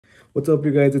What's up,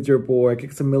 you guys? It's your boy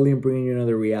Kixamillion bringing you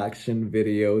another reaction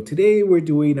video. Today we're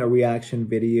doing a reaction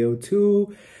video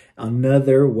to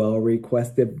another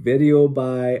well-requested video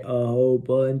by a whole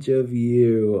bunch of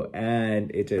you,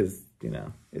 and it just,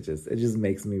 it just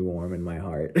makes me warm in my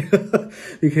heart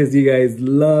because you guys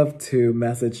love to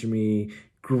message me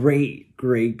great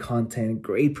content,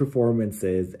 great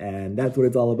performances, and that's what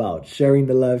it's all about. Sharing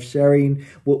the love, sharing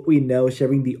what we know,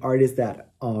 sharing the artists that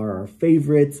are our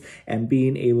favorites, and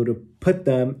being able to put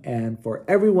them, and for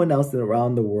everyone else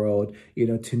around the world,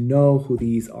 to know who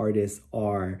these artists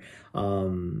are.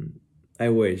 I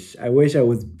wish I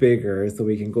was bigger so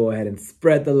we can go ahead and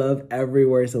spread the love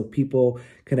everywhere so people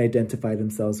can identify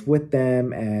themselves with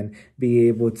them and be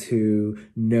able to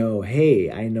know, hey,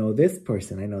 I know this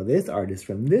person, I know this artist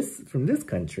from this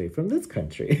country.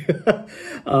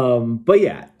 But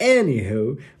yeah,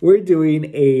 anywho, we're doing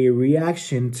a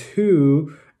reaction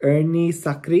to Ernie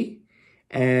Zakri,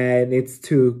 and it's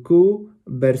to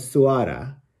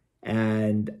Bersuara,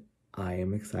 and I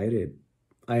am excited.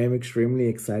 I am extremely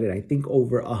excited. I think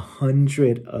over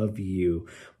 100 of you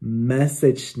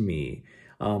messaged me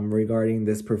regarding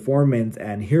this performance,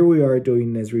 and here we are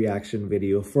doing this reaction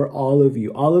video for all of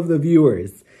you, all of the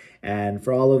viewers, and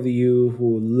for all of you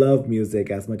who love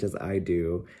music as much as I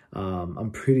do.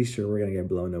 I'm pretty sure we're gonna get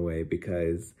blown away,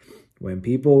 because when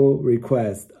people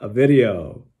request a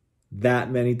video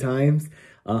that many times,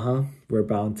 we're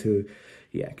bound to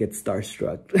get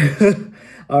starstruck.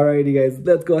 All right, you guys,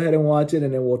 let's go ahead and watch it,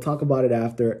 and then we'll talk about it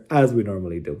after, as we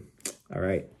normally do. All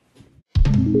right.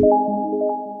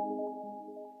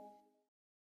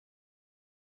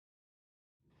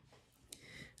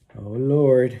 Oh,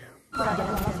 Lord.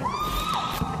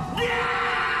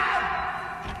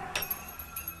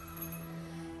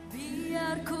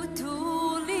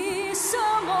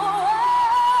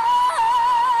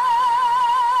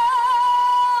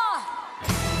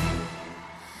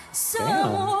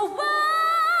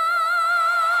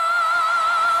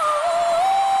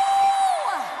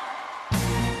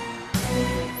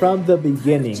 From the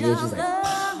beginning, it was just like,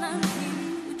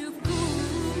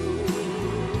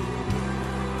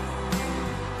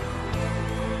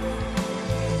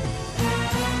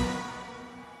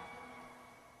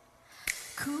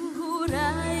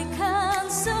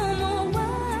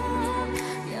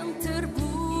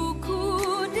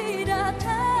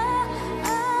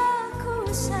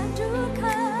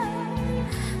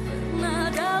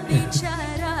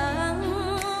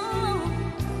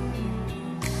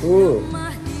 ooh,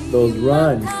 those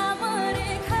runs.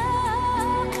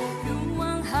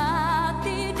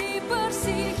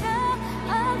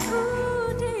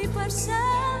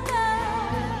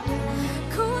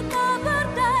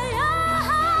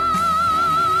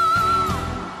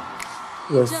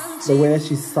 The way that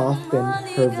she softened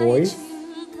her voice,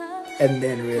 and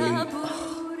then really,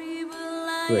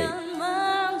 great.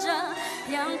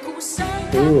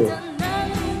 Ooh.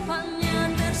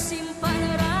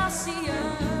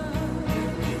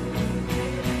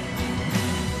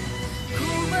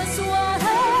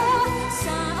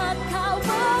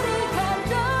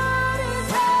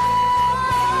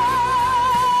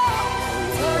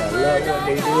 I love when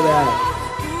they do that.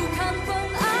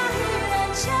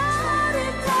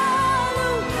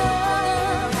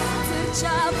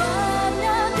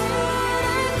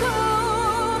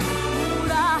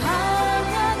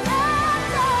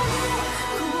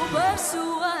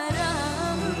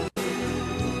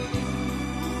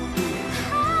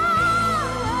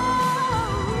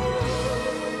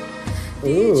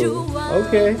 Ooh,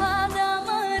 okay. Yeah,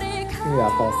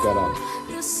 I'll pause that on.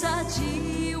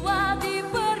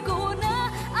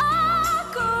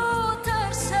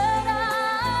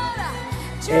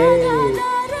 Hey,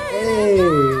 hey,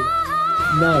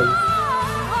 nice.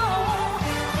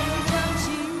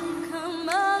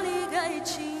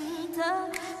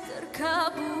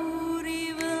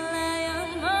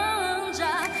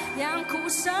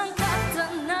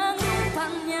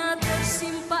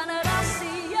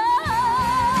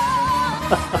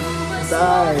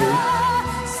 Nice.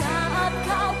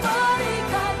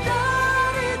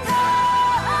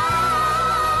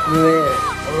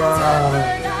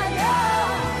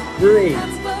 Great.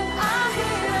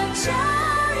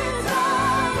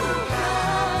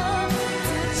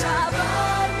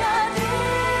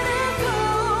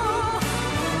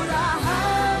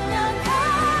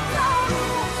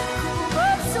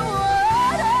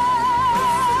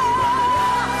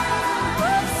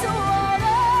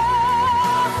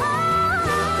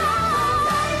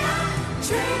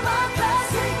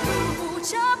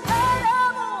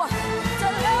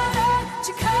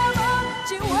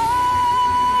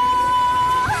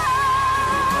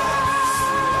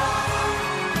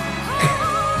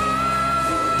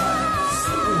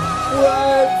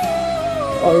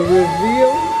 A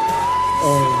reveal?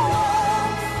 Oh.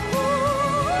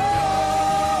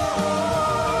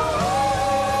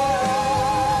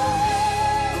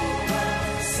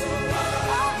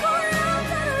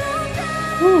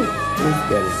 Whew, it's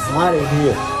getting hot in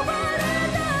here.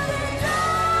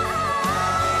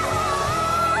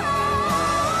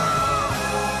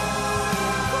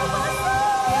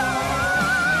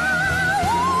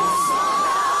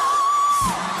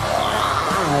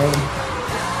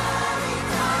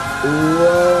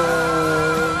 Whoa.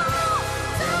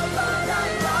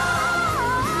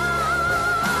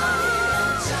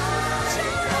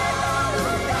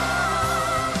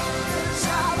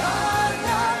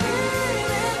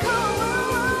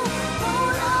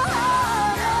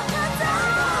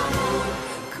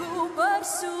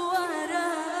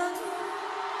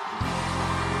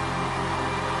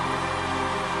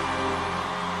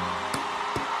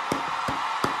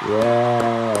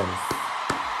 Yes.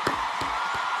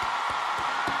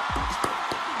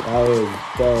 That was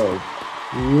dope.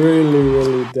 Really,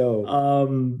 really dope.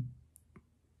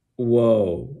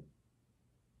 Whoa.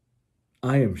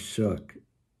 I am shook.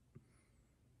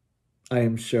 I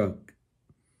am shook.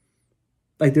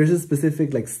 Like, there's a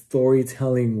specific, like,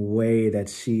 storytelling way that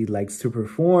she likes to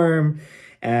perform.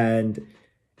 And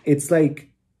it's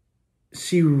like,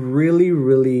 she really,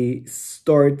 really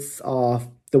starts off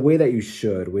the way that you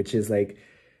should, which is like,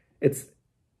 it's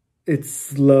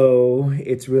slow,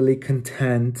 it's really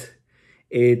content,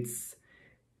 it's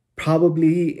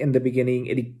probably in the beginning,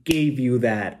 it gave you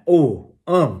that,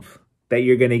 that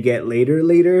you're gonna get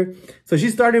later. So she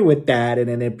started with that, and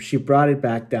then she brought it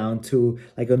back down to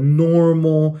like a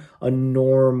normal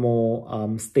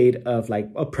state of like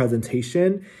a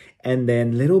presentation. And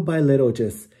then little by little,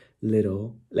 just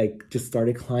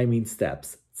started climbing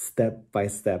steps, step by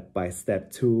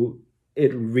step to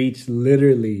it reached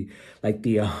literally like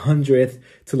the 100th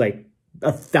to like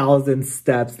 1,000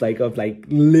 steps, like of like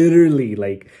literally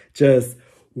like just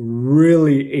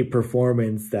really a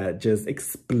performance that just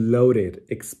exploded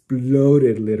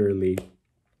literally.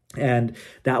 And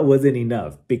that wasn't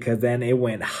enough, because then it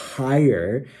went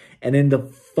higher. And then the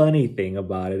funny thing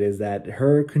about it is that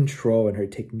her control and her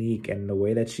technique and the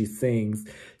way that she sings,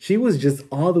 she was just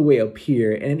all the way up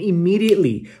here and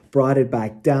immediately brought it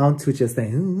back down to just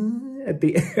like, at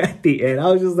the end.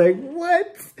 I was just like,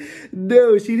 what?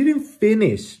 No, she didn't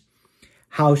finish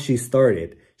how she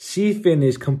started. She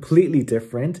finished completely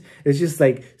different. It's just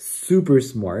like super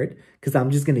smart, because I'm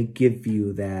just going to give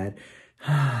you that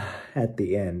at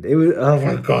the end. It was, oh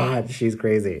my God, she's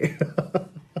crazy.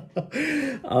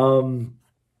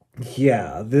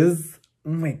 Yeah, this, oh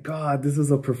my God, this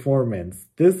was a performance.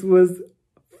 This was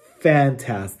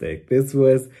fantastic. This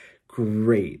was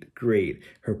great.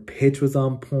 Her pitch was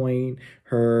on point.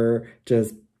 Her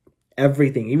just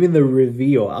everything, even the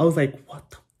reveal. I was like, what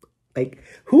the, like,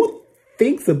 who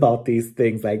thinks about these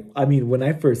things? Like, I mean, when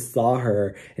I first saw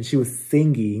her and she was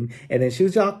singing and then she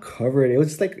was all covered, it was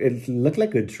just like, it looked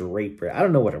like a draper. I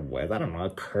don't know what it was. I don't know, a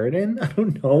curtain? I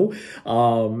don't know.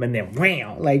 And then,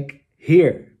 wow, like,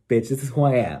 here, bitch, this is who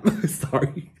I am.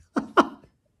 Sorry.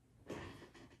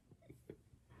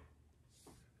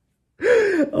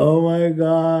 Oh my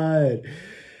God.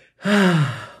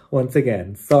 Once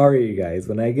again, sorry, you guys.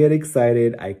 When I get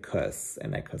excited, I cuss,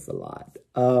 and I cuss a lot.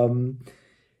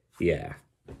 Yeah,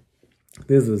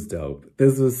 this was dope.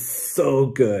 This was so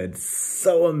good,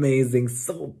 so amazing,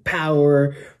 so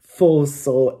powerful,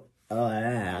 so,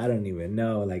 I don't even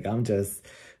know. Like, I'm just,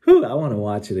 I want to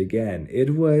watch it again.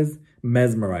 It was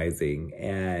mesmerizing.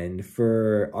 And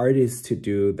for artists to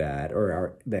do that,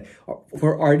 or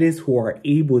for artists who are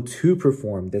able to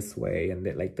perform this way and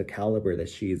like the caliber that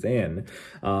she's in,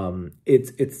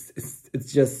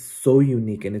 it's just so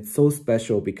unique, and it's so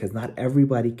special, because not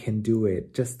everybody can do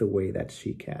it just the way that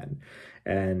she can.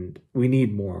 And we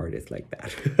need more artists like that.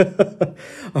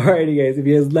 Alrighty, guys, if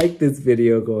you guys like this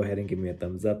video, go ahead and give me a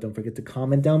thumbs up. Don't forget to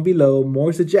comment down below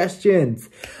more suggestions.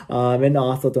 And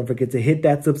also don't forget to hit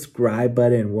that subscribe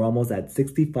button. We're almost at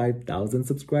 65,000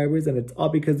 subscribers, and it's all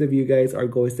because of you guys. Our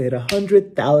goal is to hit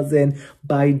 100,000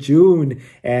 by June,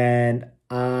 and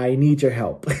I need your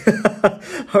help.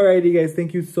 Alrighty, guys,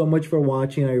 thank you so much for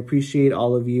watching. I appreciate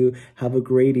all of you. Have a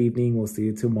great evening. We'll see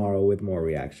you tomorrow with more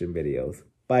reaction videos.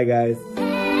 Bye, guys.